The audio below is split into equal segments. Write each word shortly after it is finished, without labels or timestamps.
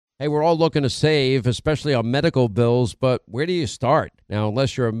Hey, we're all looking to save, especially on medical bills, but where do you start? Now,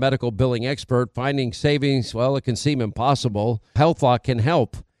 unless you're a medical billing expert, finding savings, well, it can seem impossible. HealthLock can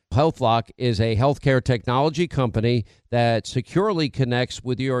help. HealthLock is a healthcare technology company that securely connects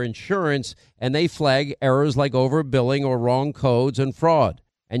with your insurance, and they flag errors like overbilling or wrong codes and fraud.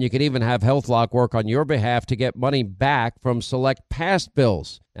 And you can even have HealthLock work on your behalf to get money back from select past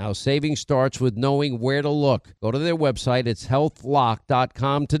bills. Now, saving starts with knowing where to look. Go to their website. It's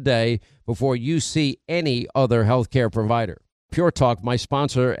healthlock.com today before you see any other healthcare provider. Pure Talk, my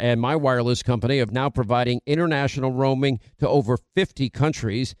sponsor and my wireless company, are now providing international roaming to over 50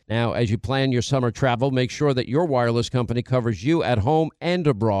 countries. Now, as you plan your summer travel, make sure that your wireless company covers you at home and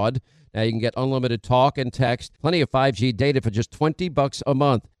abroad. Now, you can get unlimited talk and text, plenty of 5G data for just $20 a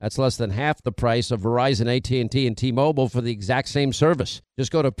month. That's less than half the price of Verizon, AT&T, and T-Mobile for the exact same service.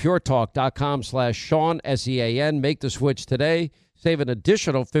 Just go to puretalk.com/Sean, S-E-A-N. Make the switch today. Save an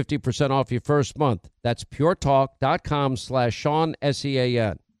additional 50% off your first month. That's puretalk.com/Sean,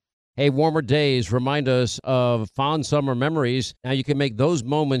 S-E-A-N. Hey, warmer days remind us of fond summer memories. Now you can make those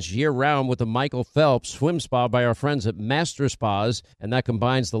moments year-round with the Michael Phelps Swim Spa by our friends at Master Spas, and that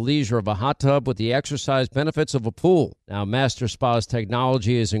combines the leisure of a hot tub with the exercise benefits of a pool. Now, Master Spa's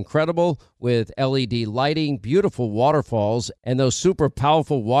technology is incredible with LED lighting, beautiful waterfalls, and those super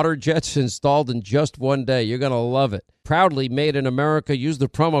powerful water jets installed in just one day. You're going to love it. Proudly made in America. Use the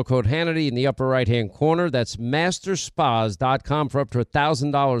promo code Hannity in the upper right-hand corner. That's masterspas.com for up to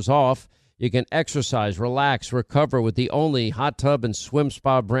 $1,000 off. You can exercise, relax, recover with the only hot tub and swim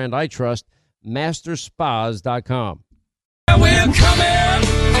spa brand I trust, masterspas.com. We're coming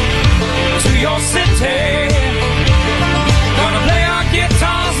to your city. Gonna play our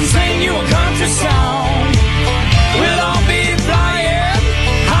guitars and sing you a country song. We'll all be flying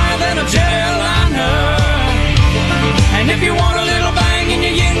higher than a jetliner. And if you want a little bang in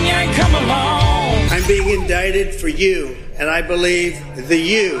your yin-yang, come along. I'm being indicted for you, and I believe the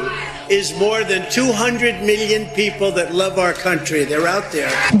you is more than 200 million people that love our country. They're out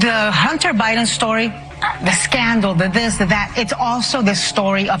there. The Hunter Biden story, the scandal, the this, the that, it's also the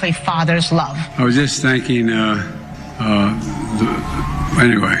story of a father's love. I was just thinking, anyway,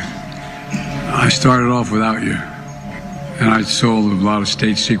 I started off without you, and I sold a lot of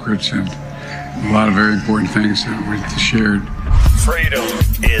state secrets and a lot of very important things that we shared. Freedom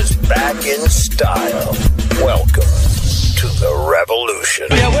is back in style. Welcome to the revolution.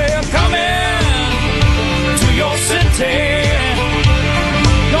 Yeah, we're coming to your city.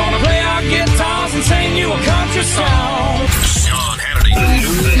 Gonna play our guitars and sing you a country song. Sean Hannity.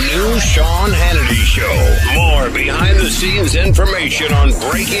 The new Sean Hannity Show. More behind-the-scenes information on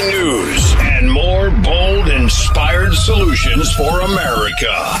breaking news and more bold, inspired solutions for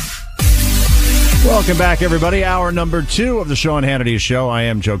America. Welcome back, everybody. Hour number 2 of the Sean Hannity Show. I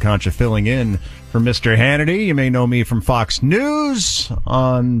am Joe Concha filling in for Mr. Hannity. You may know me from Fox News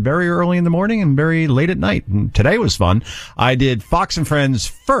on very early in the morning and very late at night. And today was fun. I did Fox and Friends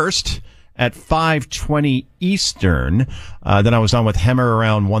first at 5:20 Eastern. Then I was on with Hemmer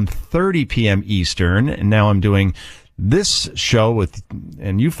around 1:30 p.m. Eastern. And now I'm doing this show with,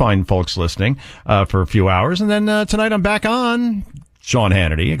 and you fine folks listening, for a few hours. And then tonight I'm back on Sean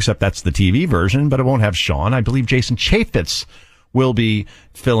Hannity, except that's the TV version, but it won't have Sean. I believe Jason Chaffetz will be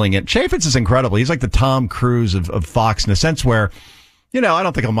filling it. Chaffetz is incredible. He's like the Tom Cruise of Fox in a sense where, I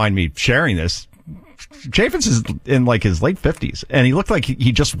don't think he'll mind me sharing this. Chaffetz is in like his late 50s, and he looked like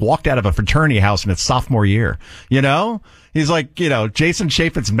he just walked out of a fraternity house in its sophomore year. He's like, Jason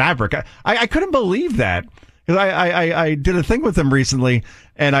Chaffetz Maverick. I couldn't believe that. Because I did a thing with him recently,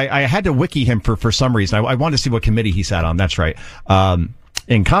 and I had to wiki him for some reason. I wanted to see what committee he sat on. That's right.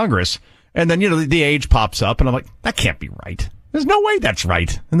 In Congress. And then, the age pops up, and I'm like, that can't be right. There's no way that's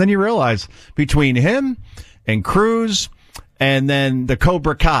right. And then you realize between him and Cruz and then the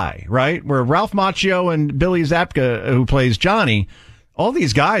Cobra Kai, right? Where Ralph Macchio and Billy Zabka, who plays Johnny, all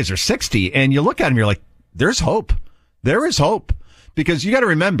these guys are 60, and you look at them, you're like, there's hope. There is hope. Because you got to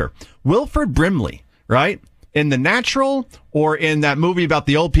remember, Wilford Brimley, right? In The Natural or in that movie about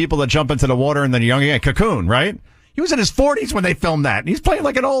the old people that jump into the water and then young again, Cocoon, right? He was in his 40s when they filmed that. And he's playing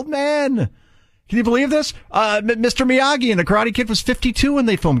like an old man. Can you believe this? Mr. Miyagi in The Karate Kid was 52 when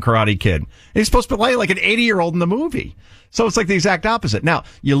they filmed Karate Kid. And he's supposed to play like an 80-year-old in the movie. So it's like the exact opposite. Now,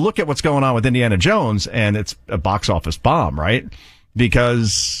 you look at what's going on with Indiana Jones, and it's a box office bomb, right?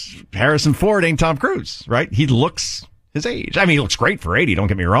 Because Harrison Ford ain't Tom Cruise, right? He looks his age. I mean, he looks great for 80, don't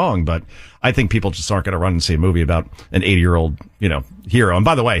get me wrong, but I think people just aren't going to run and see a movie about an 80-year-old, hero. And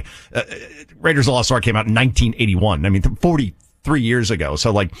by the way, Raiders of the Lost Ark came out in 1981. I mean, 3 years ago.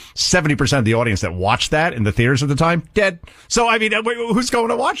 So like 70% of the audience that watched that in the theaters at the time, dead. So, I mean, who's going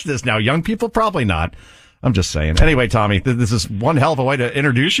to watch this now? Young people? Probably not. I'm just saying. Anyway, Tommy, this is one hell of a way to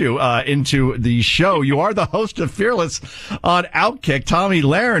introduce you into the show. You are the host of Fearless on Outkick. Tomi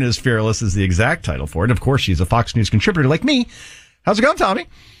Lahren is Fearless is the exact title for it. Of course, she's a Fox News contributor like me. How's it going, Tommy?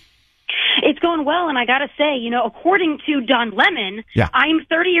 It's going well, and I got to say, according to Don Lemon, yeah. I'm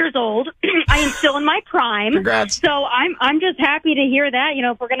 30 years old. I am still in my prime. Congrats. So I'm just happy to hear that.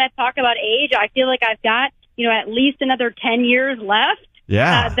 If we're going to talk about age, I feel like I've got, at least another 10 years left.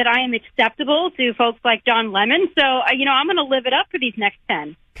 Yeah. That I am acceptable to folks like Don Lemon. So, I'm going to live it up for these next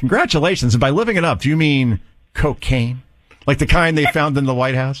 10. Congratulations. And by living it up, do you mean cocaine? Like the kind they found in the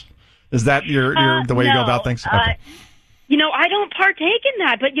White House? Is that the way you go about things? Okay. I don't partake in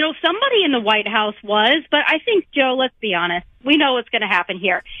that, but, somebody in the White House was. But I think, Joe, let's be honest, we know what's going to happen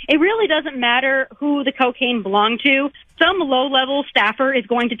here. It really doesn't matter who the cocaine belonged to. Some low-level staffer is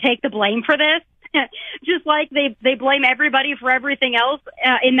going to take the blame for this, just like they blame everybody for everything else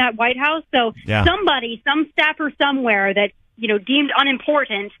in that White House. So somebody, some staffer somewhere that, deemed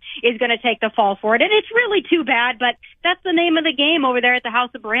unimportant is going to take the fall for it. And it's really too bad, but that's the name of the game over there at the House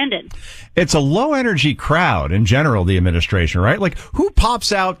of Brandon. It's a low-energy crowd in general, the administration, right? Like, who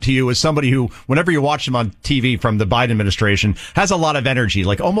pops out to you as somebody who, whenever you watch them on TV from the Biden administration, has a lot of energy,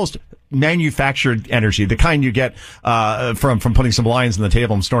 like almost manufactured energy, the kind you get from putting some lions on the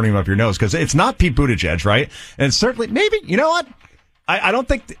table and snorting them up your nose? Because it's not Pete Buttigieg, right? And it's certainly, maybe, you know what? I don't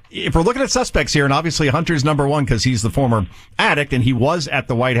think, if we're looking at suspects here, and obviously Hunter's number one because he's the former addict, and he was at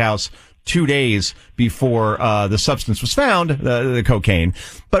the White House 2 days before the substance was found, the cocaine.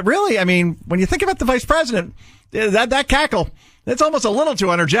 But really, I mean, when you think about the vice president, that cackle, it's almost a little too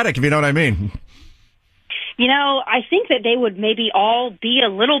energetic, if you know what I mean. I think that they would maybe all be a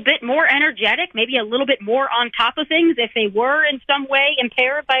little bit more energetic, maybe a little bit more on top of things if they were in some way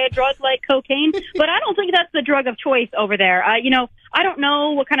impaired by a drug like cocaine. But I don't think that's the drug of choice over there. I don't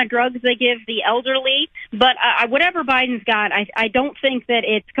know what kind of drugs they give the elderly, but whatever Biden's got, I don't think that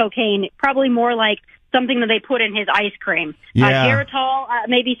it's cocaine. Probably more like something that they put in his ice cream. Yeah. Geritol,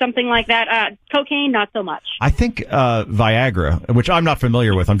 maybe something like that. Cocaine, not so much. I think Viagra, which I'm not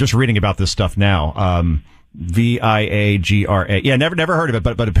familiar with. I'm just reading about this stuff now. Viagra. Yeah, never heard of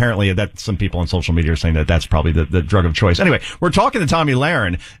it, but apparently that some people on social media are saying that that's probably the drug of choice. Anyway, we're talking to Tomi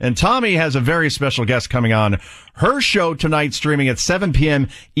Lahren, and Tomi has a very special guest coming on her show tonight, streaming at 7 p.m.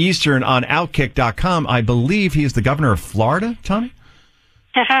 Eastern on Outkick.com. I believe he's the governor of Florida, Tomi?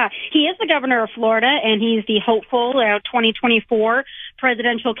 He is the governor of Florida, and he's the hopeful 2024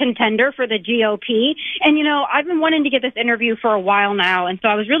 presidential contender for the GOP. And, I've been wanting to get this interview for a while now, and so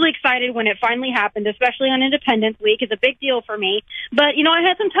I was really excited when it finally happened, especially on Independence Week. It's a big deal for me. But, I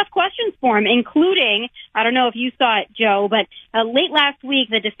had some tough questions for him, including, I don't know if you saw it, Joe, but late last week,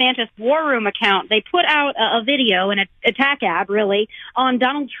 the DeSantis War Room account, they put out a video, an attack ad, really, on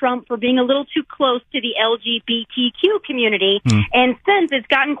Donald Trump for being a little too close to the LGBTQ community. And since it's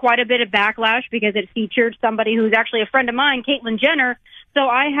gotten quite a bit of backlash because it featured somebody who's actually a friend of mine, Caitlyn Jenner. So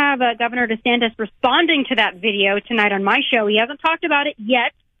I have Governor DeSantis responding to that video tonight on my show. He hasn't talked about it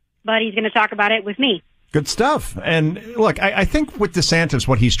yet, but he's going to talk about it with me. Good stuff. And look, I think with DeSantis,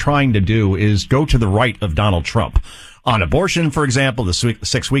 what he's trying to do is go to the right of Donald Trump. On abortion, for example, the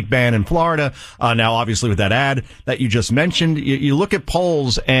 6-week ban in Florida. Now, obviously, with that ad that you just mentioned, you look at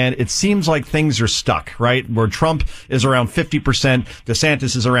polls and it seems like things are stuck, right? Where Trump is around 50%,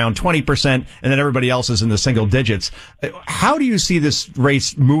 DeSantis is around 20%, and then everybody else is in the single digits. How do you see this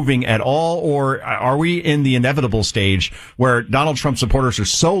race moving at all? Or are we in the inevitable stage where Donald Trump supporters are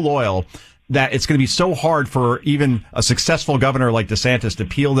so loyal that it's going to be so hard for even a successful governor like DeSantis to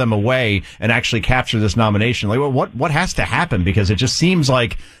peel them away and actually capture this nomination? Like, what has to happen? Because it just seems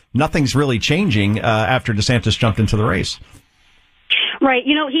like nothing's really changing after DeSantis jumped into the race. Right.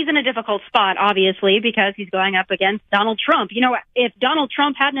 He's in a difficult spot, obviously, because he's going up against Donald Trump. If Donald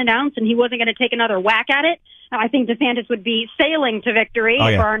Trump hadn't announced and he wasn't going to take another whack at it, I think DeSantis would be sailing to victory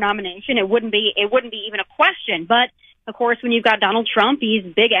for our nomination. It wouldn't be even a question. But of course, when you've got Donald Trump, he's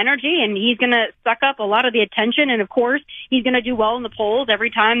big energy and he's going to suck up a lot of the attention. And of course, he's going to do well in the polls.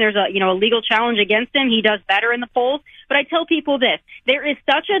 Every time there's a legal challenge against him, he does better in the polls. But I tell people this, there is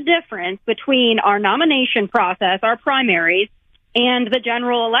such a difference between our nomination process, our primaries, and the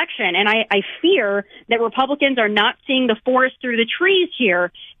general election. And I fear that Republicans are not seeing the forest through the trees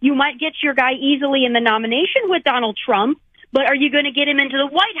here. You might get your guy easily in the nomination with Donald Trump, but are you going to get him into the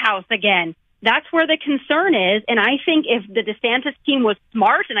White House again? That's where the concern is. And I think if the DeSantis team was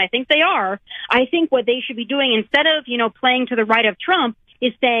smart, and I think they are, I think what they should be doing instead of, playing to the right of Trump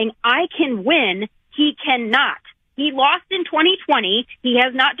is saying, I can win, he cannot. He lost in 2020. He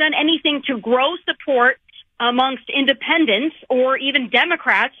has not done anything to grow support amongst independents or even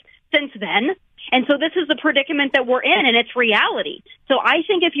Democrats since then. And so this is the predicament that we're in, and it's reality. So I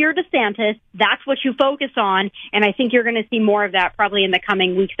think if you're DeSantis, that's what you focus on, and I think you're going to see more of that probably in the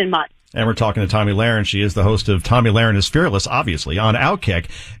coming weeks and months. And we're talking to Tomi Lahren. She is the host of Tomi Lahren is Fearless, obviously, on Outkick.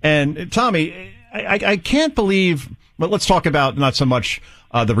 And Tomi, I can't believe, but let's talk about not so much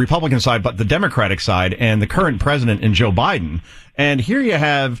the Republican side, but the Democratic side and the current president in Joe Biden. And here you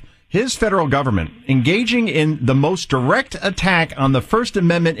have his federal government engaging in the most direct attack on the First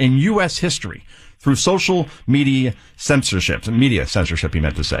Amendment in U.S. history through social media censorship, he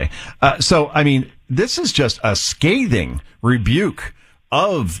meant to say. So, I mean, this is just a scathing rebuke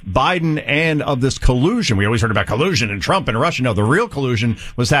of Biden and of this collusion. We always heard about collusion and Trump and Russia. No, the real collusion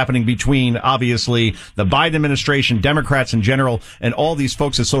was happening between, obviously, the Biden administration, Democrats in general, and all these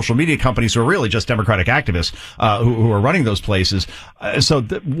folks at social media companies who are really just Democratic activists who are running those places. All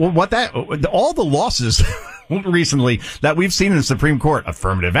the losses recently that we've seen in the Supreme Court,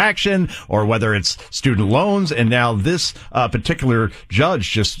 affirmative action, or whether it's student loans, and now this particular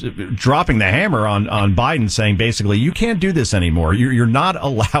judge just dropping the hammer on Biden, saying basically, you can't do this anymore. You're not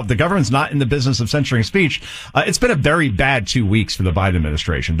allowed. The government's not in the business of censoring speech. It's been a very bad 2 weeks for the Biden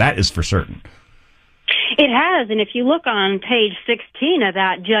administration. That is for certain. It has, and if you look on page 16 of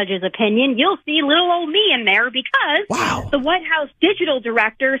that judge's opinion, you'll see little old me in there because the White House digital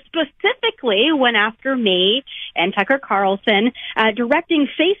director specifically went after me and Tucker Carlson, directing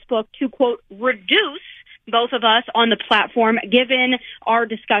Facebook to, quote, reduce both of us on the platform, given our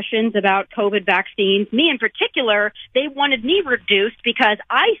discussions about COVID vaccines. Me in particular, they wanted me reduced because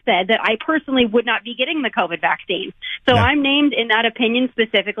I said that I personally would not be getting the COVID vaccine. So I'm named in that opinion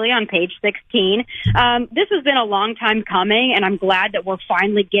specifically on page 16. This has been a long time coming, and I'm glad that we're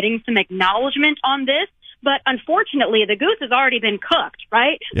finally getting some acknowledgement on this. But unfortunately, the goose has already been cooked,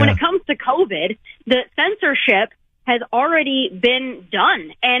 right? Yeah. When it comes to COVID, the censorship has already been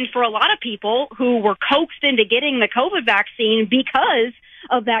done. And for a lot of people who were coaxed into getting the COVID vaccine because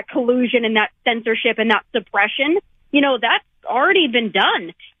of that collusion and that censorship and that suppression, that's already been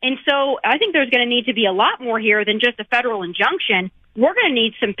done. And so I think there's going to need to be a lot more here than just a federal injunction. We're going to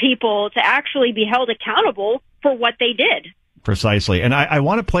need some people to actually be held accountable for what they did. Precisely. And I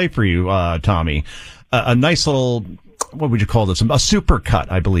want to play for you, Tomi, a nice little, what would you call this? A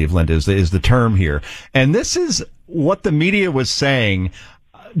supercut, I believe, Linda, is the term here. And this is what the media was saying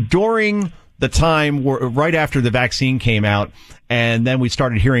during the time right after the vaccine came out. And then we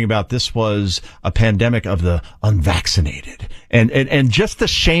started hearing about this was a pandemic of the unvaccinated and just the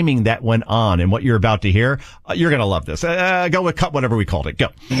shaming that went on. And what you're about to hear, you're going to love this. Go with cut whatever we called it. Go.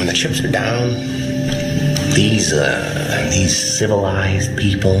 When the chips are down, these civilized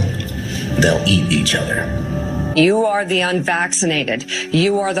people, they'll eat each other. You are the unvaccinated.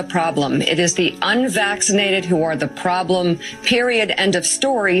 You are the problem. It is the unvaccinated who are the problem. Period. End of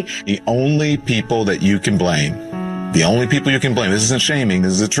story. The only people that you can blame, this isn't shaming,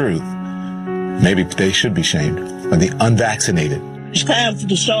 this is the truth. Maybe they should be shamed, are the unvaccinated. It's time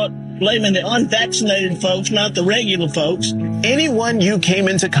to start blaming the unvaccinated folks, not the regular folks. Anyone you came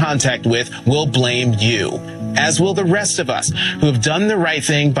into contact with will blame you, as will the rest of us who have done the right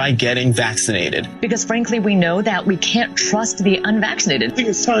thing by getting vaccinated. Because frankly, we know that we can't trust the unvaccinated. I think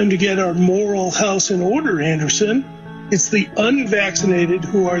it's time to get our moral house in order, Anderson. It's the unvaccinated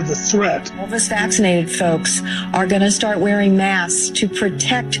who are the threat. All of us vaccinated folks are going to start wearing masks to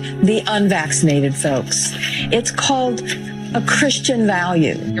protect the unvaccinated folks. It's called a Christian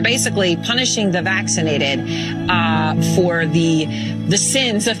value. You're basically punishing the vaccinated for the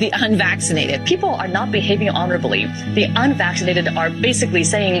sins of the unvaccinated. People are not behaving honorably. The unvaccinated are basically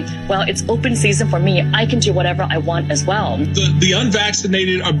saying, well, it's open season for me. I can do whatever I want as well. The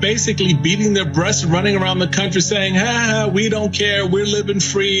unvaccinated are basically beating their breasts and running around the country saying, we don't care, we're living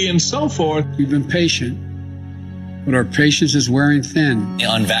free, and so forth. We've been patient, but our patience is wearing thin. The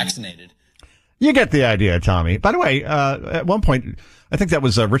unvaccinated. You get the idea, Tomi. By the way, at one point, I think that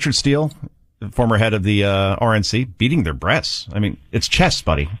was Richard Steele, former head of the RNC, beating their breasts. I mean, it's chest,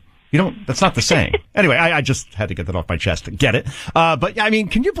 buddy. That's not the saying. Anyway, I just had to get that off my chest. Get it? But I mean,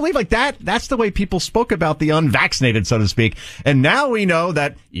 can you believe like that? That's the way people spoke about the unvaccinated, so to speak. And now we know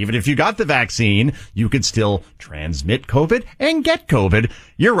that even if you got the vaccine, you could still transmit COVID and get COVID.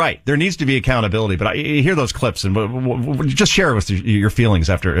 You're right. There needs to be accountability. But I hear those clips and just share with your feelings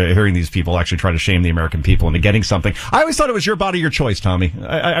after hearing these people actually try to shame the American people into getting something. I always thought it was your body, your choice, Tomi.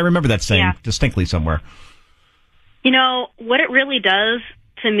 I remember that saying distinctly somewhere. What it really does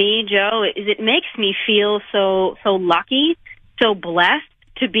to me, Joe, is it makes me feel so lucky, so blessed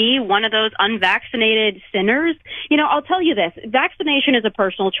to be one of those unvaccinated sinners? You know, I'll tell you this. Vaccination is a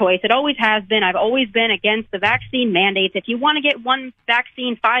personal choice. It always has been. I've always been against the vaccine mandates. If you want to get one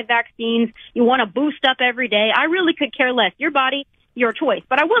vaccine, 5 vaccines, you want to boost up every day, I really could care less. Your body, your choice.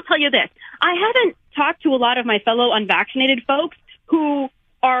 But I will tell you this. I haven't talked to a lot of my fellow unvaccinated folks who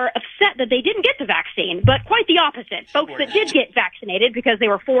are upset that they didn't get the vaccine, but quite the opposite. Folks that did get vaccinated because they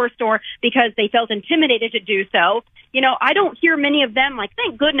were forced or because they felt intimidated to do so. You know, I don't hear many of them like,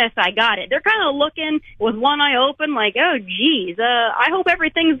 thank goodness I got it. They're kind of looking with one eye open like, oh, geez, I hope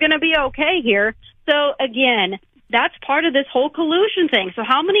everything's going to be okay here. So, again, that's part of this whole collusion thing. So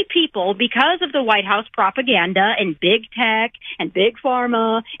how many people, because of the White House propaganda and big tech and big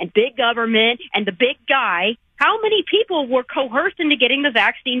pharma and big government and the big guy, how many people were coerced into getting the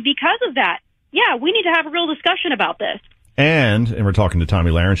vaccine because of that? Yeah, we need to have a real discussion about this. And we're talking to Tomi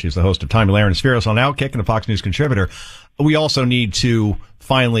Lahren. She's the host of Tomi Lahren Spheros on Outkick and a Fox News contributor. We also need to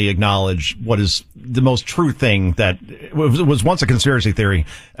finally acknowledge what is the most true thing that was once a conspiracy theory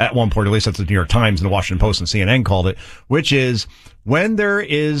at one point, at least that's the New York Times and the Washington Post and CNN called it, which is when there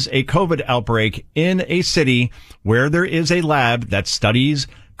is a COVID outbreak in a city where there is a lab that studies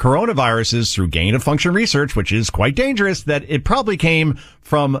coronaviruses through gain of function research, which is quite dangerous, that it probably came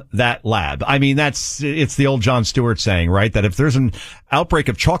from that lab. I mean, it's the old Jon Stewart saying, right? That if there's an outbreak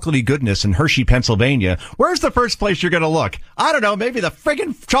of chocolatey goodness in Hershey, Pennsylvania, where's the first place you're going to look? I don't know, maybe the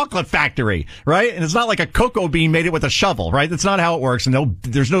friggin' chocolate factory, right? And it's not like a cocoa bean made it with a shovel, right? That's not how it works. And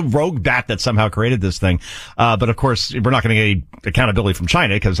there's no rogue bat that somehow created this thing. But of course, we're not going to get any accountability from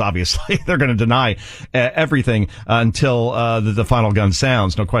China because obviously they're going to deny everything until the final gun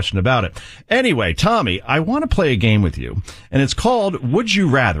sounds. No question about it. Anyway, Tomi, I want to play a game with you, and it's called Would You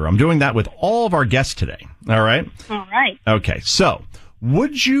Rather. I'm doing that with all of our guests today. All right? All right. Okay, so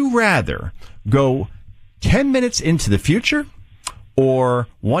would you rather go 10 minutes into the future or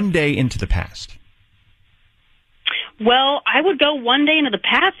 1 day into the past? Well, I would go 1 day into the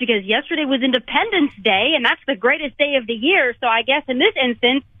past because yesterday was Independence Day, and that's the greatest day of the year. So I guess in this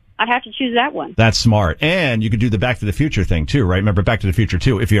instance, I'd have to choose that one. That's smart. And you could do the Back to the Future thing, too, right? Remember Back to the Future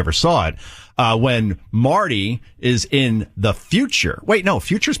 2, if you ever saw it, when Marty is in the future. Wait, no,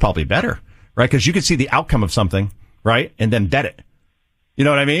 future's probably better, right? Because you could see the outcome of something, right? And then bet it. You know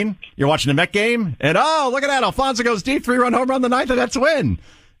what I mean? You're watching the Met game, and look at that. Alfonso goes deep, 3-run home run the ninth, and that's a win.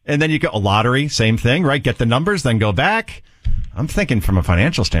 And then you get a lottery, same thing, right? Get the numbers, then go back. I'm thinking from a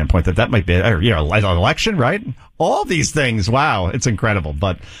financial standpoint that might be, an election, right? All these things. Wow. It's incredible.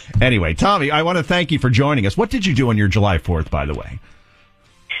 But anyway, Tomi, I want to thank you for joining us. What did you do on your July 4th, by the way?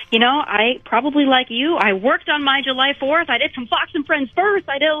 You know, I probably like you. I worked on my July 4th. I did some Fox and Friends first.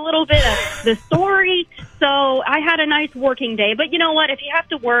 I did a little bit of the story. So I had a nice working day. But you know what? If you have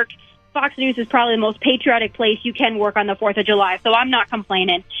to work, Fox News is probably the most patriotic place you can work on the 4th of July, so I'm not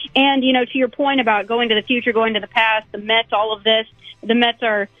complaining. And, you know, to your point about going to the future, going to the past, the Mets, all of this, the Mets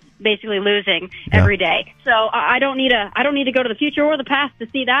are basically losing every day. So I don't need to go to the future or the past to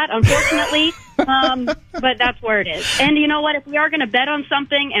see that, unfortunately. But that's where it is. And you know what? If we are going to bet on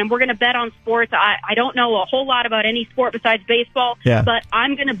something and we're going to bet on sports, I don't know a whole lot about any sport besides baseball, but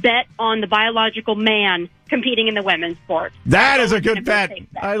I'm going to bet on the biological man competing in the women's sport. That is a good bet.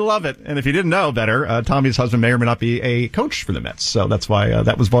 I love it. And if you didn't know better, Tommy's husband may or may not be a coach for the Mets. So that's why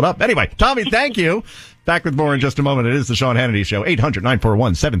that was brought up. Anyway, Tomi, thank you. Back with more in just a moment. It is the Sean Hannity Show.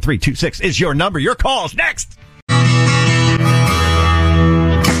 800-941-7326 is your number. Your call's next.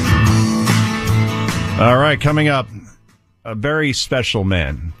 All right, coming up, a very special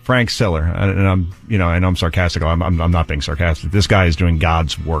man, Frank Siller. And I know I'm sarcastic. I'm not being sarcastic. This guy is doing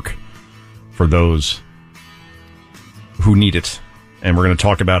God's work for those who need it. And we're going to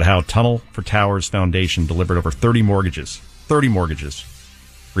talk about how Tunnel for Towers Foundation delivered over 30 mortgages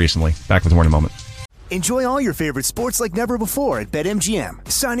recently. Back with more in a moment. Enjoy all your favorite sports like never before at BetMGM.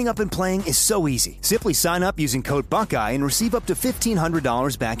 Signing up and playing is so easy. Simply sign up using code Buckeye and receive up to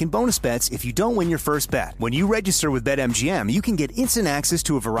 $1,500 back in bonus bets if you don't win your first bet. When you register with BetMGM, you can get instant access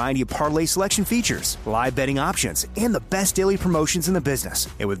to a variety of parlay selection features, live betting options, and the best daily promotions in the business.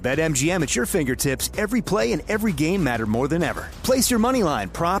 And with BetMGM at your fingertips, every play and every game matter more than ever. Place your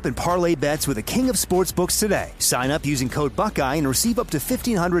moneyline, prop, and parlay bets with the king of sportsbooks today. Sign up using code Buckeye and receive up to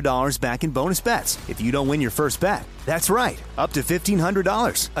 $1,500 back in bonus bets if you don't win your first bet. That's right, up to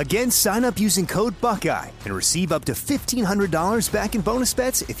 $1,500. Again, sign up using code Buckeye and receive up to $1,500 back in bonus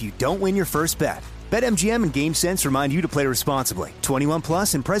bets if you don't win your first bet. BetMGM and GameSense remind you to play responsibly. 21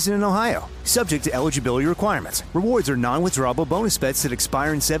 plus and present in Ohio. Subject to eligibility requirements. Rewards are non-withdrawable bonus bets that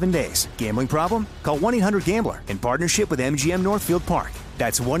expire in 7 days. Gambling problem? Call 1-800-GAMBLER in partnership with MGM Northfield Park.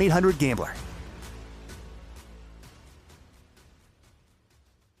 That's 1-800-GAMBLER.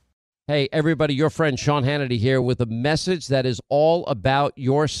 Hey, everybody, your friend Sean Hannity here with a message that is all about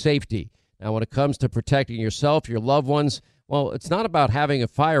your safety. Now, when it comes to protecting yourself, your loved ones, well, it's not about having a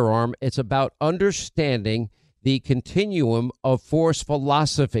firearm. It's about understanding the continuum of force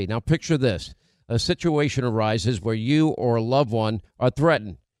philosophy. Now, picture this. A situation arises where you or a loved one are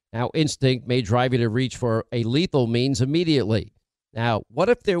threatened. Now, instinct may drive you to reach for a lethal means immediately. Now, what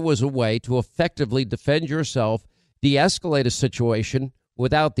if there was a way to effectively defend yourself, de-escalate a situation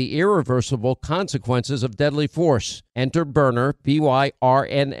without the irreversible consequences of deadly force? Enter Byrna,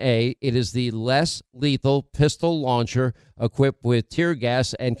 B-Y-R-N-A. It is the less lethal pistol launcher equipped with tear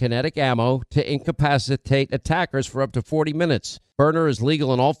gas and kinetic ammo to incapacitate attackers for up to 40 minutes. Byrna is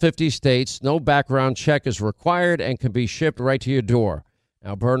legal in all 50 states. No background check is required and can be shipped right to your door.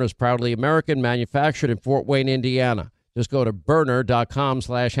 Now, Byrna is proudly American, manufactured in Fort Wayne, Indiana. Just go to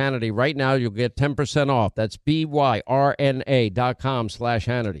Byrna.com/Hannity. Right now, you'll get 10% off. That's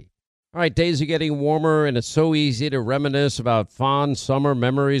BYRNA.com/Hannity. All right, days are getting warmer, and it's so easy to reminisce about fond summer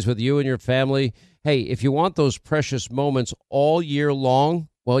memories with you and your family. Hey, if you want those precious moments all year long,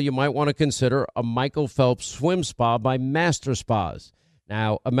 well, you might want to consider a Michael Phelps swim spa by Master Spas.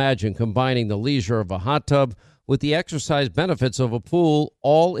 Now, imagine combining the leisure of a hot tub with the exercise benefits of a pool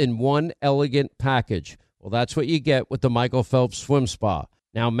all in one elegant package. Well, that's what you get with the Michael Phelps Swim Spa.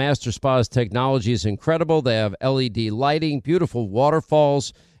 Now, Master Spa's technology is incredible. They have LED lighting, beautiful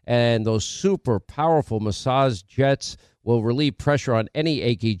waterfalls, and those super powerful massage jets will relieve pressure on any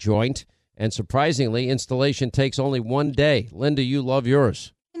achy joint. And surprisingly, installation takes only 1 day. Linda, you love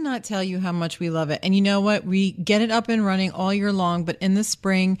yours. Cannot tell you how much we love it. And you know what? We get it up and running all year long, but in the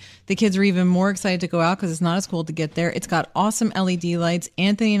spring, the kids are even more excited to go out because it's not as cold to get there. It's got awesome LED lights.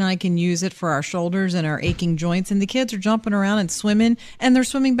 Anthony and I can use it for our shoulders and our aching joints, and the kids are jumping around and swimming, and they're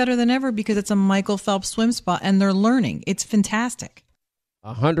swimming better than ever because it's a Michael Phelps swim spa, and they're learning. It's fantastic.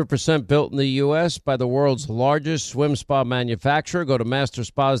 100% built in the U.S. by the world's largest swim spa manufacturer. Go to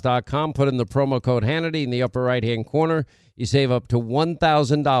masterspas.com, put in the promo code Hannity in the upper right-hand corner. You save up to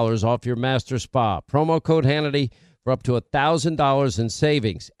 $1,000 off your Master Spa. Promo code Hannity for up to $1,000 in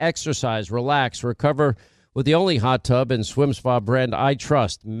savings. Exercise, relax, recover with the only hot tub and swim spa brand I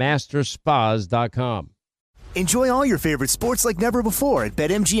trust, masterspas.com. Enjoy all your favorite sports like never before at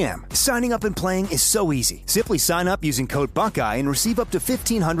BetMGM. Signing up and playing is so easy. Simply sign up using code Buckeye and receive up to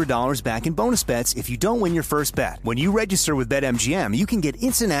 $1,500 back in bonus bets if you don't win your first bet. When you register with BetMGM, you can get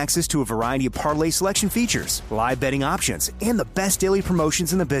instant access to a variety of parlay selection features, live betting options, and the best daily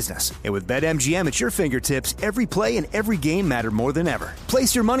promotions in the business. And with BetMGM at your fingertips, every play and every game matter more than ever.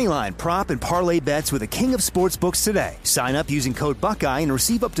 Place your moneyline, prop, and parlay bets with the king of sportsbooks today. Sign up using code Buckeye and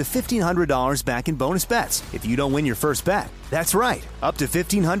receive up to $1,500 back in bonus bets if you don't win your first bet. That's right, up to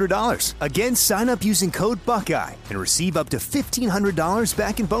 $1,500. Again, sign up using code Buckeye and receive up to $1,500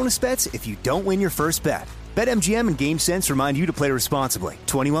 back in bonus bets if you don't win your first bet. BetMGM and GameSense remind you to play responsibly.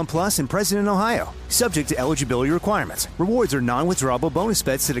 21 plus and present in Ohio. Subject to eligibility requirements. Rewards are non-withdrawable bonus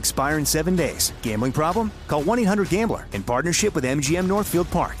bets that expire in 7 days. Gambling problem? Call 1-800-GAMBLER in partnership with MGM Northfield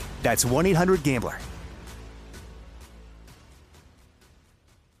Park. That's 1-800-GAMBLER.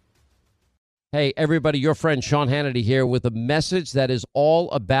 Hey, everybody, your friend Sean Hannity here with a message that is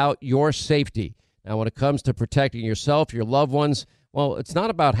all about your safety. Now, when it comes to protecting yourself, your loved ones, well, it's not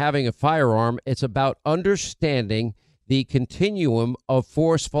about having a firearm. It's about understanding the continuum of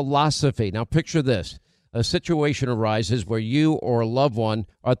force philosophy. Now, picture this. A situation arises where you or a loved one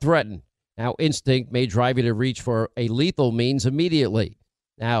are threatened. Now, instinct may drive you to reach for a lethal means immediately.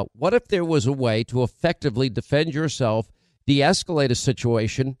 Now, what if there was a way to effectively defend yourself, de-escalate a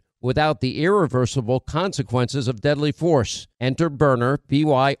situation without the irreversible consequences of deadly force? Enter Byrna,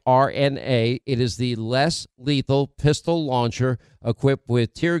 B-Y-R-N-A. It is the less lethal pistol launcher equipped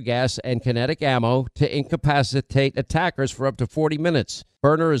with tear gas and kinetic ammo to incapacitate attackers for up to 40 minutes.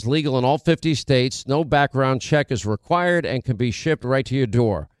 Byrna is legal in all 50 states. No background check is required and can be shipped right to your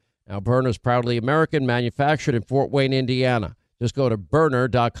door. Now, Byrna is proudly American, manufactured in Fort Wayne, Indiana. Just go to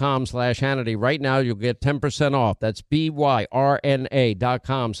Byrna.com/Hannity. Right now, you'll get 10% off. That's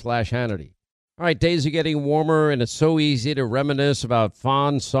BYRNA.com/Hannity. All right, days are getting warmer, and it's so easy to reminisce about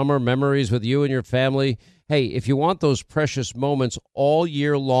fond summer memories with you and your family. Hey, if you want those precious moments all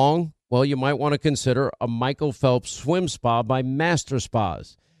year long, well, you might want to consider a Michael Phelps swim spa by Master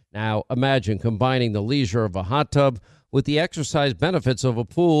Spas. Now, imagine combining the leisure of a hot tub with the exercise benefits of a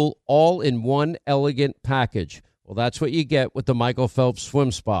pool all in one elegant package. Well, that's what you get with the Michael Phelps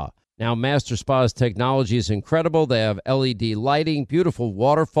Swim Spa. Now, Master Spa's technology is incredible. They have LED lighting, beautiful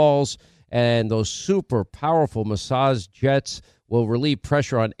waterfalls, and those super powerful massage jets will relieve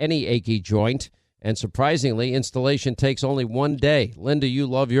pressure on any achy joint. And surprisingly, installation takes only 1 day. Linda, you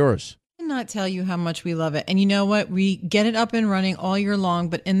love yours. cannot tell you how much we love it. And you know what? We get it up and running all year long,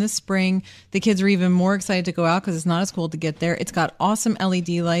 but in the spring, the kids are even more excited to go out because it's not as cold to get there. It's got awesome LED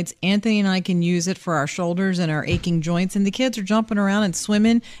lights. Anthony and I can use it for our shoulders and our aching joints, and the kids are jumping around and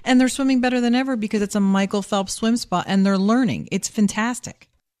swimming, and they're swimming better than ever because it's a Michael Phelps swim spa, and they're learning. It's fantastic.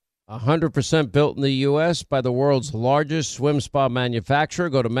 100% built in the U.S. by the world's largest swim spa manufacturer.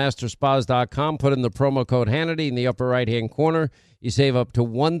 Go to masterspas.com, put in the promo code Hannity in the upper right-hand corner. You save up to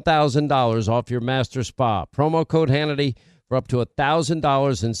 $1,000 off your Master Spa. Promo code Hannity for up to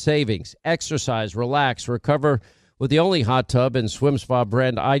 $1,000 in savings. Exercise, relax, recover with the only hot tub and swim spa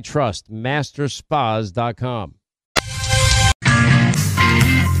brand I trust, masterspas.com.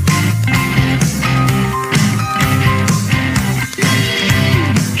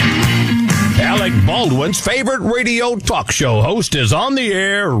 Alec Baldwin's favorite radio talk show host is on the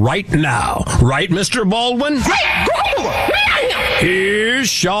air right now. Right, Mr. Baldwin? Here's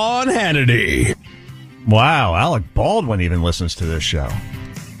Sean Hannity. Wow, Alec Baldwin even listens to this show.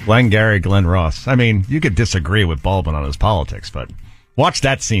 Glenn Gary, Glenn Ross. I mean, you could disagree with Baldwin on his politics, but watch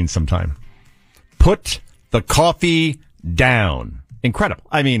that scene sometime. Put the coffee down. Incredible.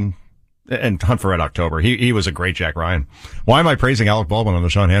 I mean, and Hunt for Red October. He was a great Jack Ryan. Why am I praising Alec Baldwin on the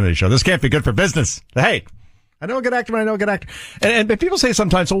Sean Hannity show? This can't be good for business. Hey, I know a good actor, but I know a good actor. And people say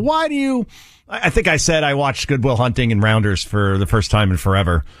sometimes, so why do you... I think I said I watched Good Will Hunting and Rounders for the first time in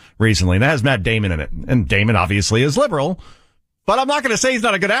forever recently. And that has Matt Damon in it. And Damon obviously is liberal. But I'm not going to say he's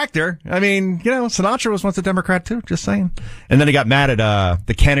not a good actor. I mean, you know, Sinatra was once a Democrat too, just saying. And then he got mad at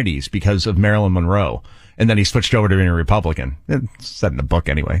the Kennedys because of Marilyn Monroe. And then he switched over to being a Republican. It's said in the book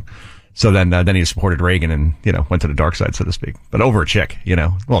anyway. So then he supported Reagan and, you know, went to the dark side, so to speak. But over a chick, you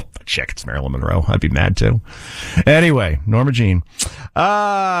know. Well, a chick, it's Marilyn Monroe. I'd be mad too. Anyway, Norma Jean.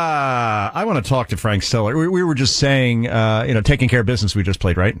 I want to talk to Frank Stiller. We were just saying, Taking Care of Business we just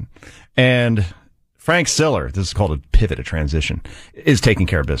played, right? And Frank Stiller, this is called a pivot, a transition, is taking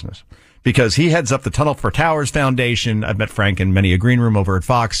care of business. Because he heads up the Tunnel for Towers Foundation. I've met Frank in many a green room over at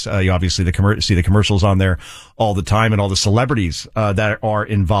Fox. You obviously see the commercials on there all the time, and all the celebrities that are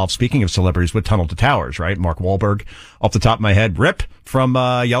involved. Speaking of celebrities, with Tunnel to Towers, right? Mark Wahlberg, off the top of my head, Rip from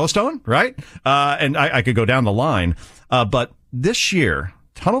Yellowstone, right? And I could go down the line. But this year,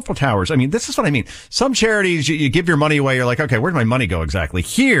 Tunnel for Towers. I mean, this is what I mean. Some charities, you give your money away. You're like, okay, where'd my money go exactly?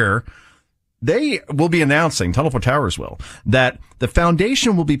 Here, they will be announcing, Tunnel for Towers will, that the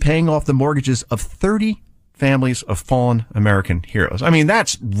foundation will be paying off the mortgages of 30 families of fallen American heroes. I mean,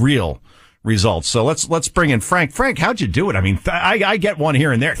 that's real results. So let's bring in Frank. Frank, how'd you do it? I mean, I get one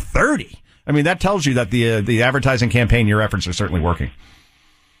here and there. 30. I mean, that tells you that the advertising campaign, your efforts are certainly working.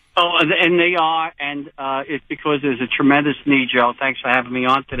 Oh, and they are, and it's because there's a tremendous need, Joe. Thanks for having me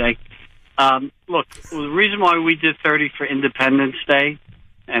on today. Look, the reason why we did 30 for Independence Day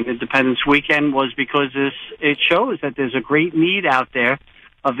and Independence Weekend was because it shows that there's a great need out there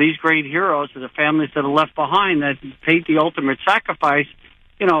of these great heroes, of the families that are left behind that paid the ultimate sacrifice,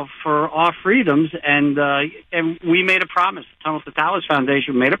 you know, for our freedoms. And we made a promise. Tunnel to Towers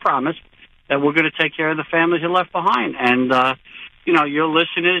Foundation made a promise that we're going to take care of the families that are left behind. And your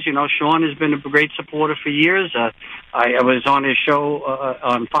listeners, Sean has been a great supporter for years. I was on his show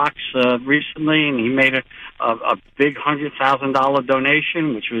on Fox recently, and he made a big $100,000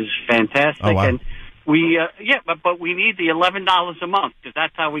 donation, which was fantastic. Oh, wow. And we, but we need the $11 a month, because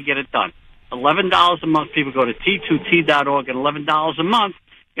that's how we get it done. $11 a month. People go to T2T.org and $11 a month.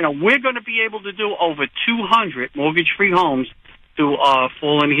 We're going to be able to do over 200 mortgage-free homes to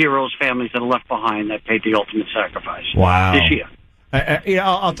fallen heroes, families that are left behind that paid the ultimate sacrifice. Wow. This year.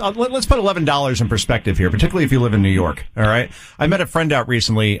 Let's put $11 in perspective here, particularly if you live in New York. All right. I met a friend out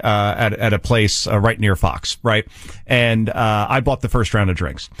recently at a place right near Fox, right? And I bought the first round of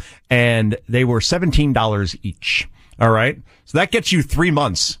drinks, and they were $17 each. All right. So that gets you 3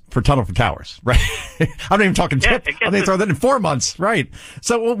 months for Tunnel for Towers, right? I'm not even talking tip. I'm going to throw that in 4 months, right?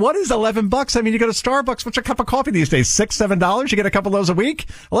 So what is $11? I mean, you go to Starbucks, what's a cup of coffee these days? $6, $7? You get a couple of those a week?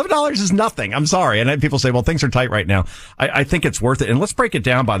 $11 is nothing. I'm sorry. And then people say, well, things are tight right now. I think it's worth it. And let's break it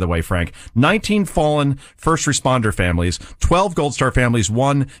down, by the way, Frank. 19 fallen first responder families, 12 Gold Star families,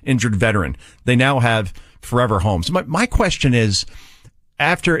 1 injured veteran. They now have forever homes. My question is,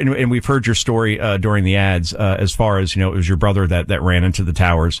 and we've heard your story during the ads, as far as, it was your brother that ran into the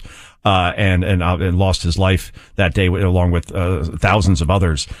towers and lost his life that day, along with thousands of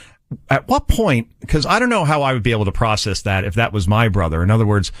others. At what point, because I don't know how I would be able to process that if that was my brother. In other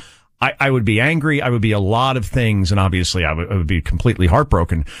words, I would be angry. I would be a lot of things. And obviously I would be completely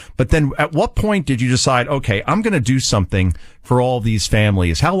heartbroken. But then at what point did you decide, okay, I'm going to do something for all these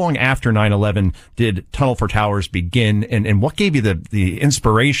families? How long after 9/11 did Tunnel for Towers begin? And what gave you the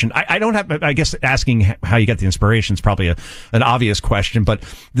inspiration? I don't have, I guess asking how you got the inspiration is probably an obvious question, but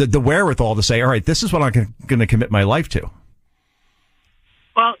the wherewithal to say, all right, this is what I'm going to commit my life to.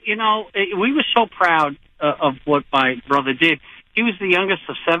 Well, we were so proud of what my brother did. He was the youngest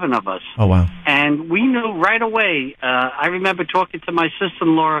of 7 of us. Oh, wow. And we knew right away. I remember talking to my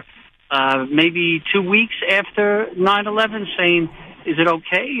sister-in-law maybe 2 weeks after 9/11 saying, is it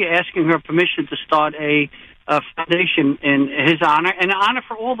okay? Asking her permission to start a foundation in his honor, and honor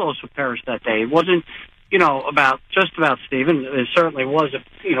for all those who perished that day. It wasn't, about Stephen. It certainly was,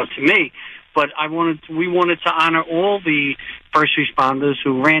 to me. But we wanted to honor all the first responders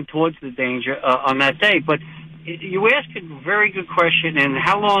who ran towards the danger on that day. But you asked a very good question, and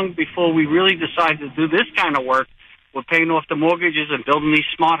how long before we really decided to do this kind of work? We're paying off the mortgages and building these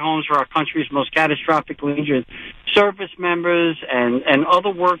smart homes for our country's most catastrophically injured service members and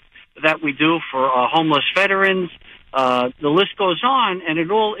other work that we do for homeless veterans. The list goes on, and it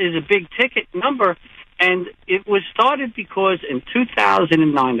all is a big ticket number. And it was started because in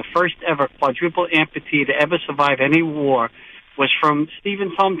 2009, the first ever quadruple amputee to ever survive any war was from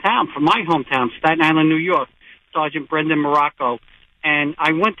Stephen's hometown, from my hometown, Staten Island, New York, Sergeant Brendan Morocco. And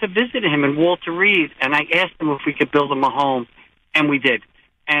I went to visit him in Walter Reed, and I asked him if we could build him a home, and we did.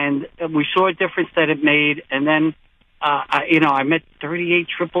 And we saw a difference that it made. And then, I met 38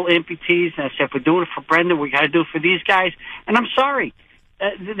 triple amputees, and I said, if we're doing it for Brendan, we got to do it for these guys. And I'm sorry.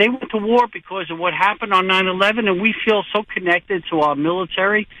 They went to war because of what happened on 9/11, and we feel so connected to our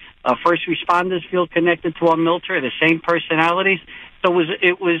military. First responders feel connected to our military, the same personalities. So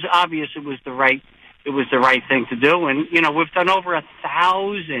it was obvious it was the right thing to do. And we've done over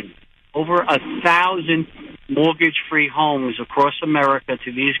 1,000 mortgage-free homes across America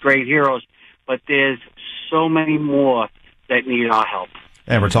to these great heroes. But there's so many more that need our help.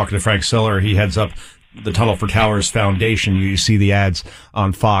 And we're talking to Frank Siller. He heads up the Tunnel for Towers Foundation. You see the ads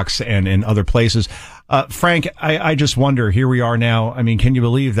on Fox and in other places. Frank, I just wonder, here we are now. I mean, can you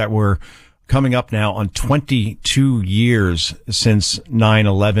believe that we're coming up now on 22 years since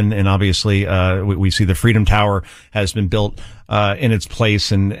 9/11? And obviously, we see the Freedom Tower has been built, in its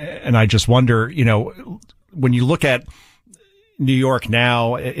place. And I just wonder, when you look at New York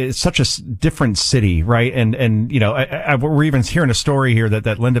now, it's such a different city, right? And we're even hearing a story here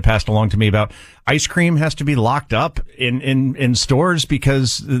that Linda passed along to me about ice cream has to be locked up in stores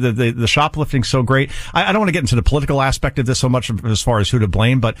because the shoplifting's so great. I don't want to get into the political aspect of this so much as far as who to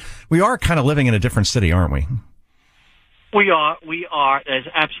blame, but we are kind of living in a different city, aren't we? We are.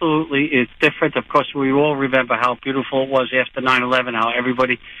 It's different. Of course, we all remember how beautiful it was after 9/11, how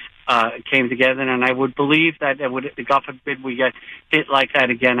everybody came together, and I would believe that God forbid we get hit like that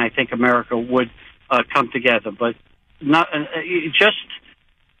again, I think America would come together. But not just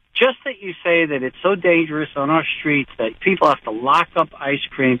that you say that it's so dangerous on our streets that people have to lock up ice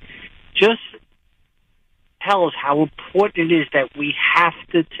cream, just tells how important it is that we have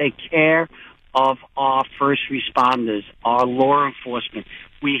to take care of our first responders, our law enforcement.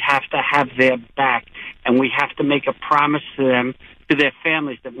 We have to have their back, and we have to make a promise to them, to their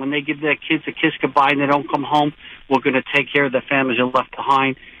families, that when they give their kids a kiss goodbye and they don't come home, we're going to take care of the families they're left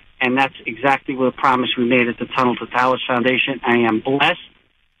behind. And that's exactly what the promise we made at the Tunnel to Towers Foundation. I am blessed.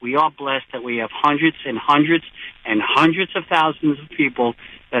 We are blessed that we have hundreds and hundreds and hundreds of thousands of people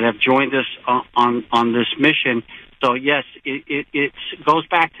that have joined us on this mission. So, yes, it goes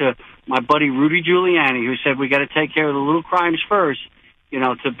back to my buddy Rudy Giuliani, who said we got to take care of the little crimes first,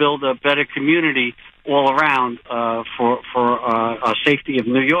 to build a better community all around for safety of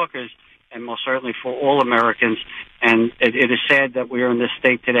New Yorkers and most certainly for all Americans. And it is sad that we are in this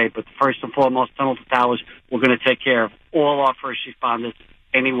state today. But first and foremost, Tunnel to Towers, we're going to take care of all our first responders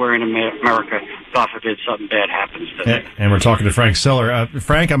anywhere in America. God forbid something bad happens to them. And we're talking to Frank Siller.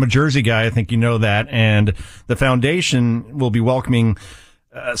 Frank, I'm a Jersey guy. I think you know that. And the foundation will be welcoming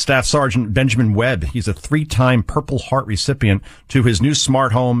Staff Sergeant Benjamin Webb. He's a 3-time Purple Heart recipient to his new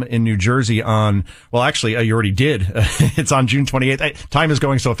smart home in New Jersey on, well, actually, you already did. It's on June 28th. Time is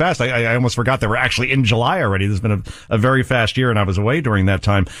going so fast. I almost forgot that we're actually in July already. There's been a very fast year, and I was away during that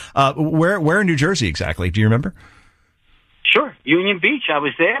time. Where in New Jersey exactly? Do you remember? Sure. Union Beach. I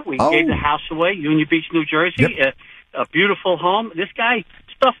was there. We gave the house away. Union Beach, New Jersey. Yep. A beautiful home. This guy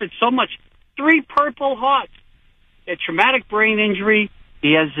suffered so much. 3 Purple Hearts. A traumatic brain injury.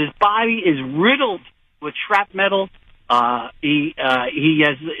 His body is riddled with shrapnel. He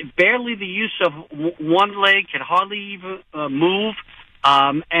has barely the use of one leg, can hardly even move.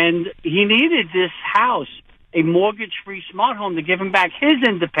 And he needed this house, a mortgage-free smart home, to give him back his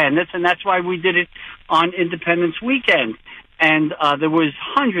independence, and that's why we did it on Independence Weekend. And there was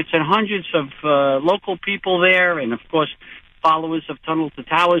hundreds and hundreds of local people there, and, of course, followers of Tunnel to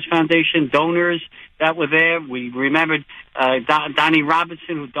Towers Foundation, donors that were there. We remembered Donnie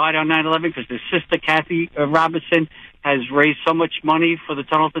Robinson, who died on 9/11, because his sister, Kathy Robinson, has raised so much money for the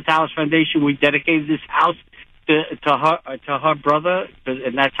Tunnel to Towers Foundation. We dedicated this house to her brother,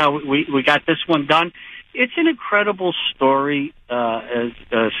 and that's how we got this one done. It's an incredible story, as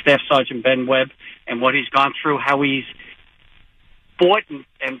Staff Sergeant Ben Webb, and what he's gone through, how he's fought and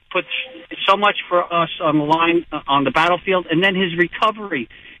put so much for us on the line on the battlefield, and then his recovery.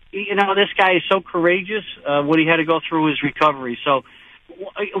 You know, this guy is so courageous, what he had to go through his recovery. So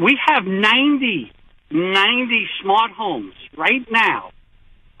we have 90 smart homes right now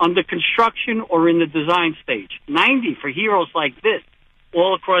under construction or in the design stage. 90 for heroes like this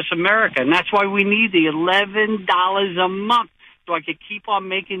all across America. And that's why we need the $11 a month, so I could keep on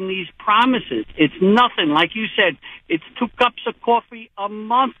making these promises. It's nothing. Like you said, it's 2 cups of coffee a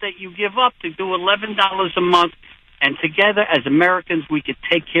month that you give up to do $11 a month. And together, as Americans, we could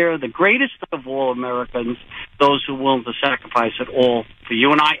take care of the greatest of all Americans, those who are willing to sacrifice it all for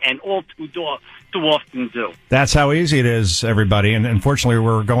you and I, and all too often do. That's how easy it is, everybody. And unfortunately,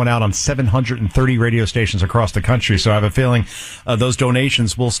 we're going out on 730 radio stations across the country. So I have a feeling those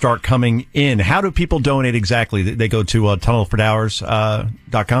donations will start coming in. How do people donate exactly? They go to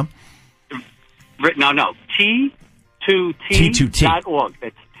tunnelfortowers.com? No. T2T.org.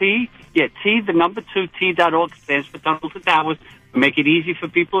 That's the number 2T.org stands for Tunnel to Towers. Make it easy for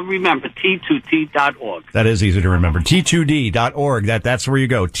people to remember. T2T.org. That is easy to remember. T2D.org. That's where you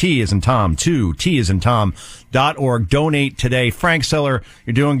go. T is in Tom. 2T is in Tom.org. Donate today. Frank Seller,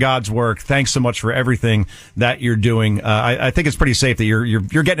 you're doing God's work. Thanks so much for everything that you're doing. I think it's pretty safe that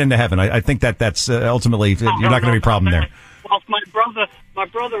you're getting into heaven. I think that's ultimately you're not going to be a problem there. Well, my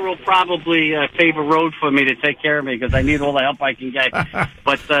brother will probably pave a road for me to take care of me, because I need all the help I can get.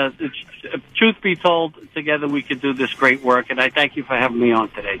 But truth be told, together we could do this great work. And I thank you for having me on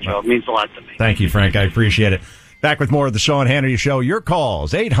today, Joe. It means a lot to me. Thank you, Frank. I appreciate it. Back with more of the Sean Hannity Show. Your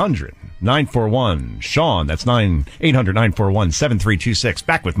calls, 800-941-SEAN. That's 800-941-7326.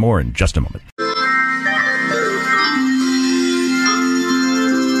 Back with more in just a moment.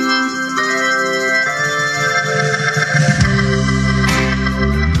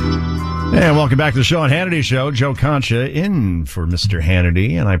 And welcome back to the Sean Hannity Show. Joe Concha in for Mr.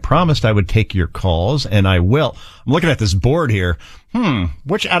 Hannity, and I promised I would take your calls, and I will. I'm looking at this board here.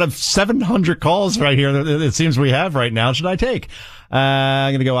 Which out of 700 calls right here that it seems we have right now should I take?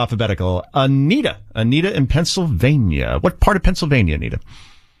 I'm going to go alphabetical. Anita in Pennsylvania. What part of Pennsylvania, Anita?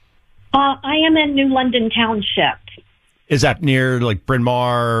 I am in New London Township. Is that near like Bryn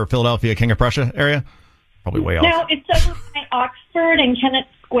Mawr, Philadelphia, King of Prussia area? Probably way off. No, it's over by Oxford and Kennett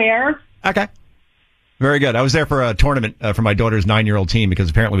Square. Okay. Very good. I was there for a tournament for my daughter's 9-year-old team, because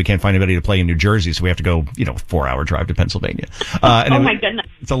apparently we can't find anybody to play in New Jersey, so we have to go, 4-hour drive to Pennsylvania. My goodness.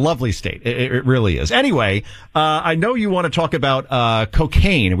 It's a lovely state. It really is. Anyway, I know you want to talk about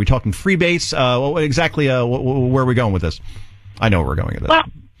cocaine. Are we talking freebase? Exactly where are we going with this? I know where we're going with this. Well,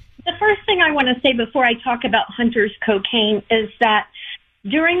 the first thing I want to say before I talk about Hunter's cocaine is that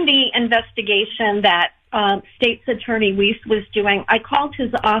during the investigation that State's Attorney Weiss was doing, I called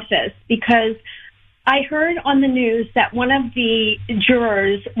his office because I heard on the news that one of the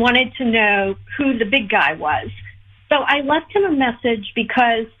jurors wanted to know who the big guy was. So I left him a message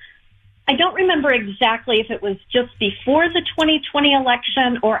because I don't remember exactly if it was just before the 2020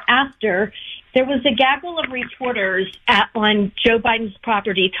 election or after. There was a gaggle of reporters on Joe Biden's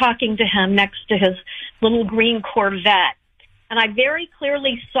property talking to him next to his little green Corvette. And I very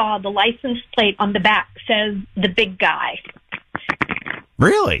clearly saw the license plate on the back says the big guy.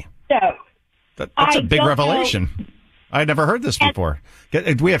 Really? So that's a big revelation. I'd never heard this before.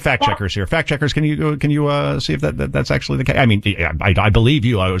 We have fact checkers here. Fact checkers, can you see if that's actually the case? I mean, I believe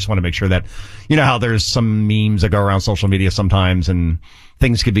you. I just want to make sure that, you know how there's some memes that go around social media sometimes and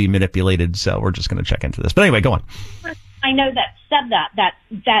things could be manipulated. So we're just going to check into this. But anyway, go on. I know that said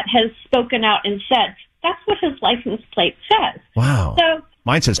that has spoken out and said, that's what his license plate says. Wow. So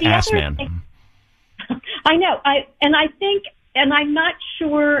mine says ass man. I know. I think, and I'm not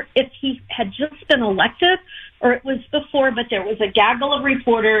sure if he had just been elected or it was before, but there was a gaggle of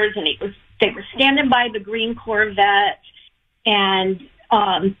reporters and they were standing by the green Corvette and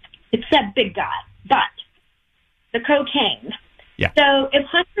it said big guy, but the cocaine. Yeah. So if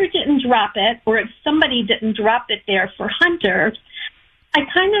Hunter didn't drop it, or if somebody didn't drop it there for Hunter, I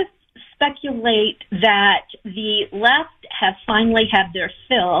kind of speculate that the left have finally had their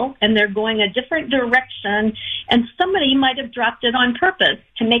fill, and they're going a different direction, and somebody might have dropped it on purpose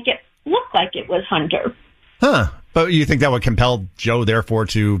to make it look like it was Hunter. Huh. But you think that would compel Joe, therefore,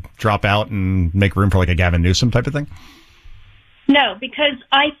 to drop out and make room for like a Gavin Newsom type of thing? No, because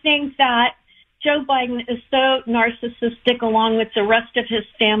I think that Joe Biden is so narcissistic, along with the rest of his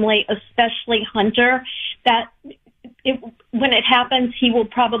family, especially Hunter, that when it happens, he will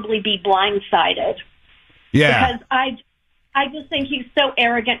probably be blindsided. Yeah. Because I just think he's so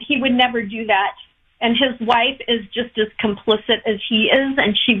arrogant. He would never do that. And his wife is just as complicit as he is,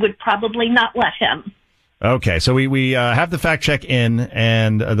 and she would probably not let him. Okay, so we have the fact check in,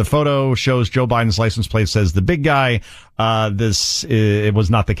 and the photo shows Joe Biden's license plate says the big guy. It was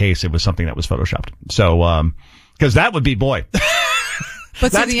not the case. It was something that was photoshopped. So, because that would be, boy.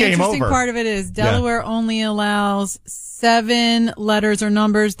 But so the interesting part of it is Delaware only allows 7 letters or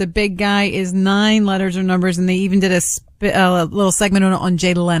numbers. The big guy is 9 letters or numbers, and they even did a little segment on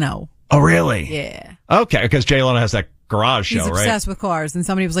Jay Leno. Oh, really? Yeah. Okay, because Jay Leno has that garage show, He's obsessed with cars, and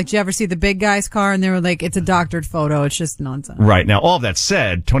somebody was like, "Did you ever see the big guy's car?" And they were like, "It's a doctored photo. It's just nonsense." Right. Now, all of that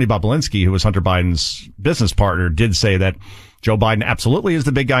said, Tony Bobolinsky, who was Hunter Biden's business partner, did say that Joe Biden absolutely is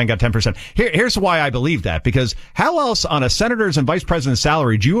the big guy and got 10%. Here's why I believe that, because how else on a senator's and vice president's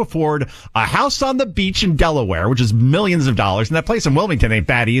salary do you afford a house on the beach in Delaware, which is millions of dollars, and that place in Wilmington ain't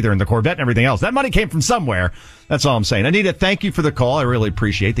bad either, and the Corvette and everything else. That money came from somewhere. That's all I'm saying. Anita, thank you for the call. I really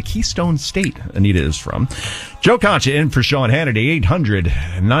appreciate the Keystone State Anita is from. Joe Concha in for Sean Hannity,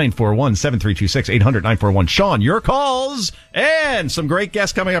 800-941-7326, 800-941-SEAN. Your calls and some great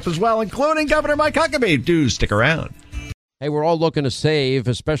guests coming up as well, including Governor Mike Huckabee. Do stick around. Hey, we're all looking to save,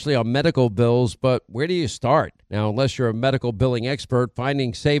 especially on medical bills, but where do you start? Now, unless you're a medical billing expert,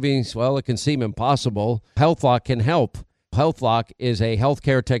 finding savings, well, it can seem impossible. HealthLock can help. HealthLock is a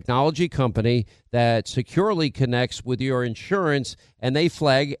healthcare technology company that securely connects with your insurance, and they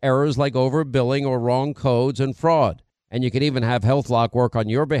flag errors like overbilling or wrong codes and fraud. And you can even have HealthLock work on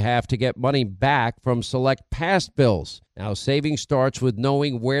your behalf to get money back from select past bills. Now, saving starts with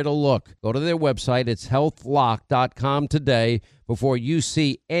knowing where to look. Go to their website. It's healthlock.com today before you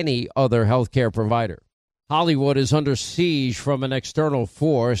see any other healthcare provider. Hollywood is under siege from an external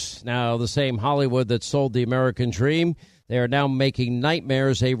force. Now, the same Hollywood that sold the American dream, they are now making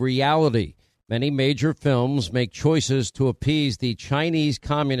nightmares a reality. Many major films make choices to appease the Chinese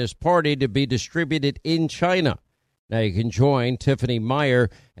Communist Party to be distributed in China. Now you can join Tiffany Meyer,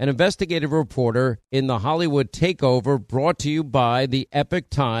 an investigative reporter in the Hollywood Takeover, brought to you by the Epoch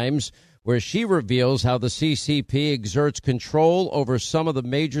Times, where she reveals how the CCP exerts control over some of the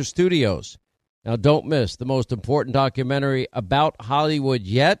major studios. Now don't miss the most important documentary about Hollywood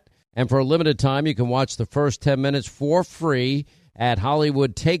yet, and for a limited time you can watch the first 10 minutes for free at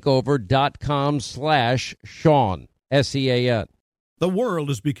hollywoodtakeover.com/Sean, SEAN. The world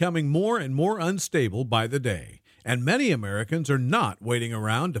is becoming more and more unstable by the day. And many Americans are not waiting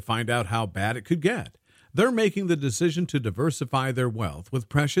around to find out how bad it could get. They're making the decision to diversify their wealth with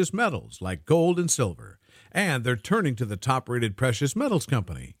precious metals like gold and silver. And they're turning to the top-rated precious metals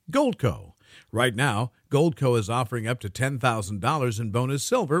company, Goldco. Right now, Goldco is offering up to $10,000 in bonus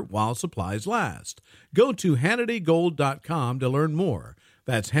silver while supplies last. Go to HannityGold.com to learn more.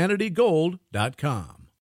 That's HannityGold.com.